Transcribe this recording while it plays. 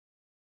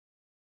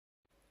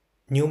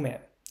NeuMan,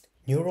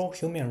 Neural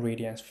Human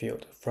Radiance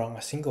Field from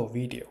a single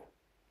video.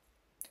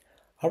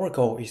 Our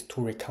goal is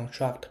to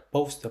reconstruct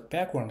both the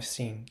background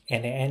scene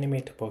and an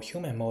animatable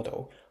human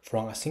model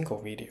from a single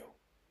video.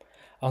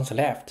 On the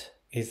left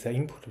is the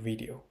input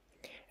video,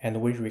 and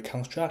we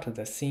reconstruct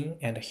the scene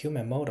and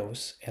human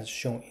models as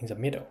shown in the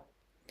middle.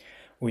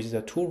 With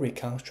the two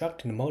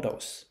reconstructed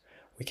models,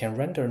 we can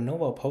render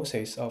novel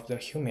poses of the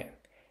human,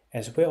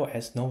 as well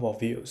as novel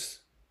views.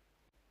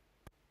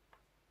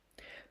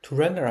 To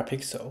render a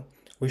pixel,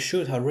 we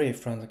shoot a ray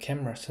from the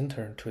camera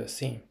center to the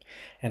scene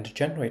and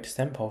generate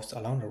samples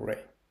along the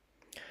ray.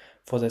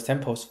 For the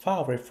samples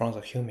far away from the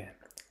human,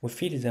 we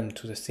feed them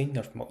to the scene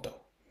nerf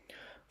model.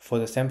 For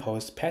the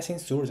samples passing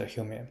through the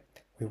human,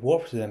 we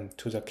warp them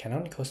to the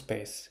canonical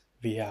space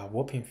via a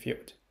warping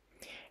field,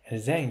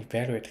 and then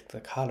evaluate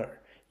the color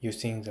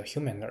using the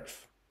human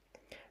nerf.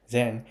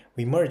 Then,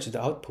 we merge the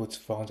outputs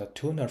from the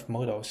two nerf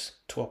models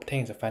to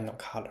obtain the final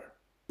color.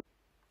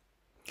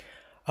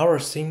 Our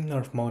scene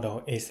nerf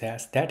model is a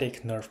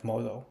static nerf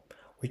model.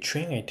 We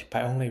train it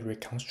by only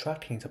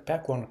reconstructing the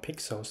background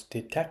pixels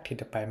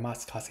detected by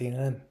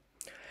mask-CNN.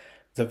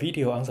 The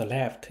video on the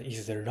left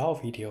is the raw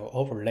video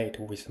overlaid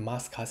with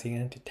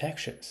mask-CNN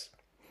detections.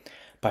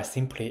 By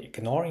simply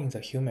ignoring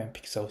the human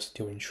pixels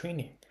during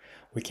training,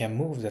 we can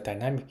move the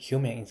dynamic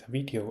human in the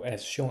video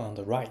as shown on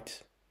the right.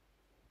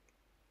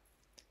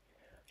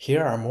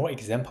 Here are more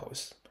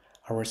examples.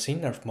 Our scene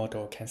nerf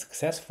model can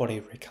successfully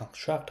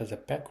reconstruct the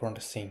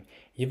background scene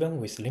even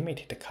with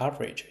limited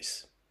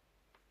coverages.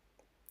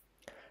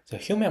 The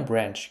human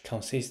branch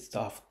consists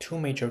of two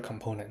major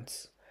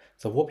components,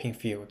 the warping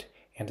field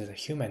and the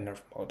human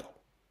nerf model.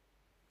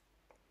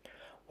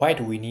 Why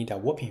do we need a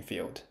warping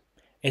field?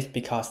 It's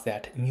because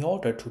that in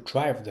order to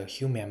drive the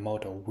human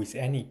model with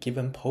any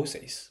given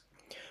poses,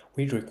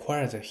 we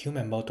require the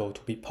human model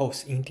to be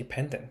pose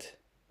independent.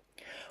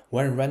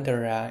 When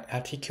render an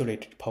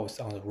articulated pose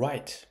on the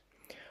right,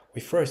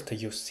 we first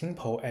use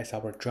simple as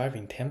our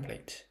driving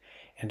template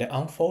and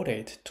unfold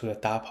it to the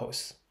dark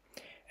pose,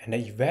 and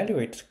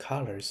evaluate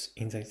colors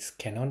in this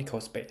canonical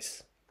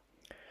space.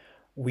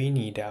 We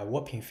need a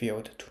warping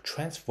field to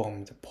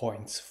transform the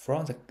points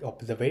from the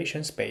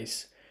observation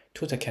space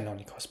to the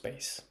canonical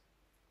space.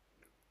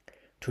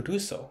 To do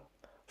so,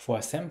 for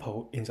a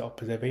sample in the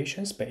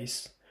observation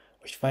space,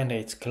 we find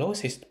its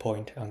closest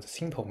point on the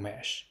simple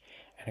mesh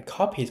and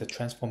copy the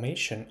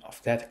transformation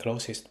of that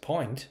closest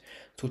point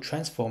to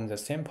transform the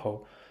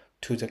sample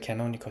to the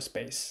canonical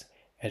space,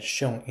 as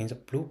shown in the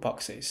blue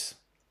boxes.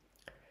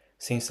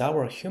 Since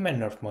our human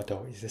nerf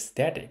model is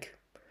static,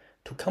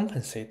 to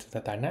compensate the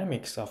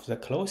dynamics of the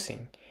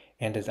closing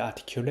and the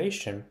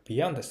articulation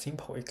beyond the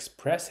simple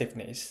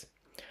expressiveness,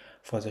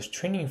 for the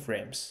training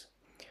frames,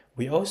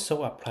 we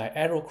also apply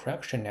error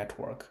correction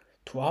network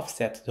to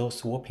offset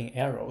those warping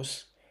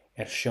errors,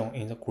 as shown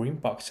in the green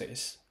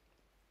boxes.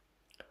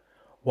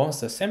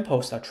 Once the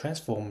samples are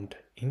transformed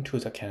into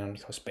the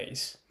canonical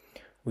space,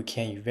 we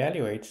can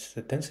evaluate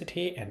the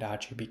density and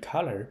RGB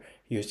color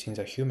using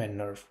the human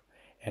nerf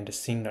and the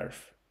scene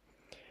nerf,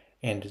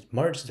 and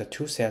merge the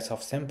two sets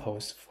of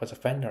samples for the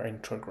final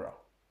integral.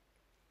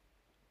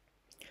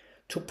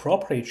 To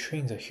properly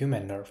train the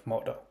human nerf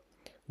model,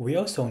 we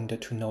also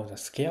need to know the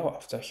scale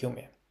of the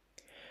human.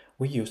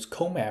 We use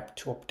CoMap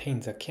to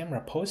obtain the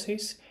camera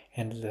poses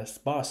and the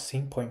sparse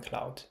scene point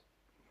cloud,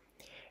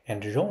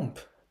 and ROMP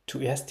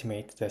to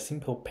estimate the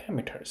simple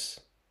parameters.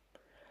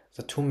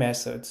 The two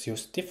methods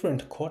use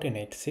different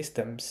coordinate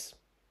systems.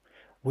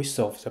 We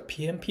solve the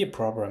PNP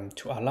problem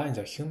to align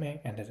the human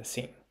and the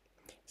scene.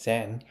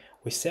 Then,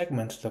 we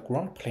segment the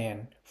ground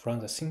plane from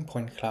the scene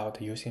point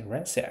cloud using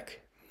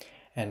Ransack,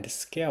 and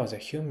scale the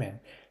human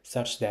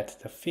such that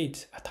the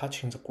feet are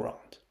touching the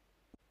ground.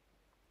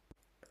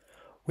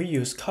 We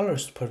use color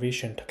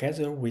supervision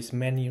together with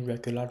many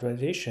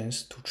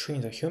regularizations to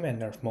train the human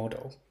nerf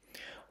model.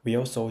 We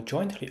also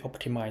jointly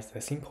optimize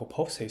the simple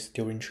poses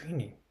during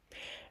training.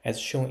 As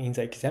shown in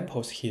the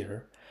examples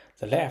here,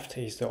 the left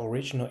is the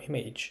original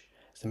image,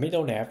 the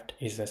middle left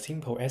is the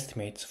simple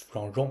estimates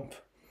from ROMP,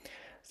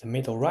 the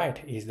middle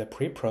right is the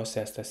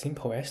pre-processed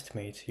simple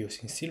estimate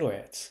using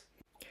silhouettes,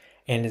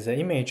 and the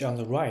image on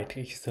the right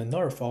is the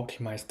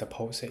nerf-optimized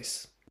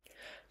poses.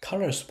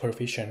 Color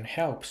supervision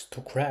helps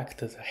to correct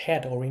the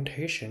head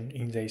orientation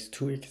in these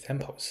two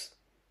examples.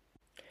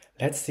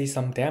 Let's see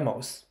some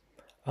demos.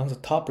 On the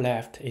top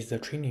left is the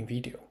training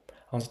video.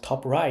 On the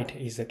top right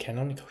is the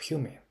canonical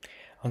human.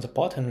 On the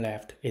bottom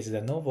left is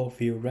the novel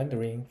view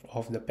rendering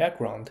of the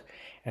background,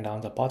 and on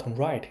the bottom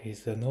right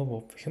is the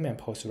novel human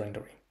pose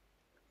rendering.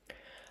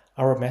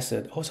 Our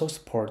method also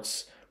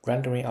supports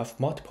rendering of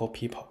multiple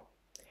people.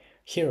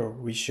 Here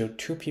we show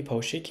two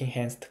people shaking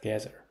hands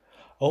together.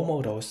 All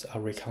models are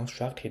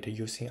reconstructed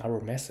using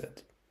our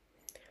method.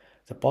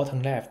 The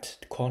bottom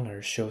left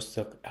corner shows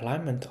the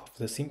alignment of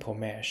the simple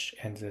mesh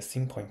and the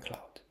scene point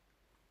cloud.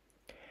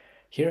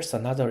 Here's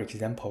another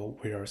example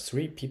where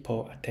three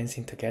people are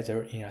dancing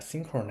together in a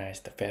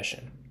synchronized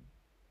fashion.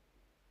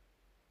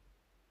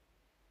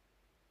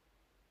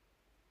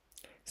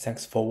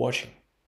 Thanks for watching.